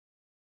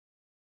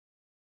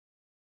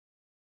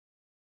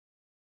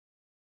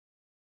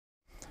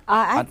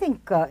I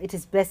think it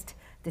is best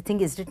the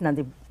thing is written on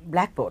the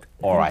blackboard.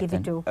 All right, give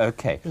then. it to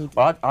Okay.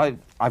 Well,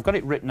 I've got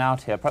it written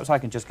out here. Perhaps I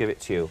can just give it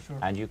to you,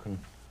 and you can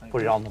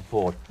put it on the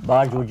board.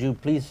 Baj, would you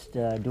please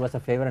do us a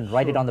favor and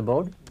write it on the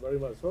board? Very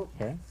much so.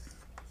 Okay.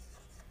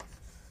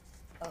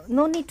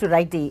 No need to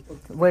write the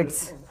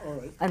words. All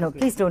right. No,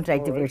 please don't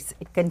write the All right. words.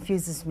 It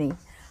confuses me.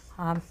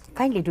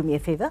 Kindly do me a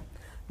favor.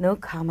 No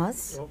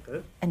commas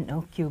Okay. and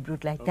no cube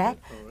root like Okay, that.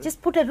 all right.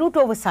 Just put a root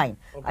over sign.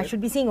 I Okay.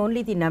 should be seeing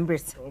only the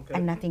numbers Okay.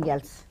 and nothing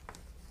else.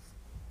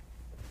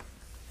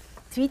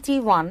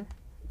 331,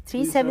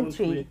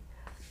 373,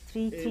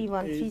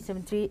 331,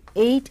 373,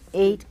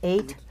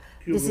 888.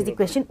 This is the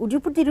question. Would you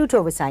put the root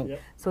over sign Yeah.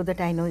 so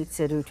that I know it's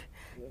a root?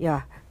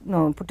 Yeah.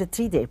 No, put a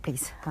 3 there,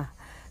 please.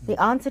 The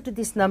answer to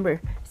this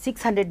number,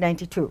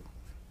 692.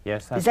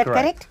 Yes, that's Is that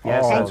correct. correct?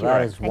 Yes, Oh, Thank that's you.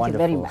 that is Thank you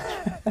very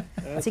wonderful.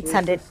 much.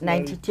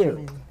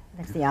 692.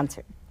 That's the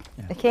answer.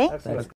 Okay? Excellent.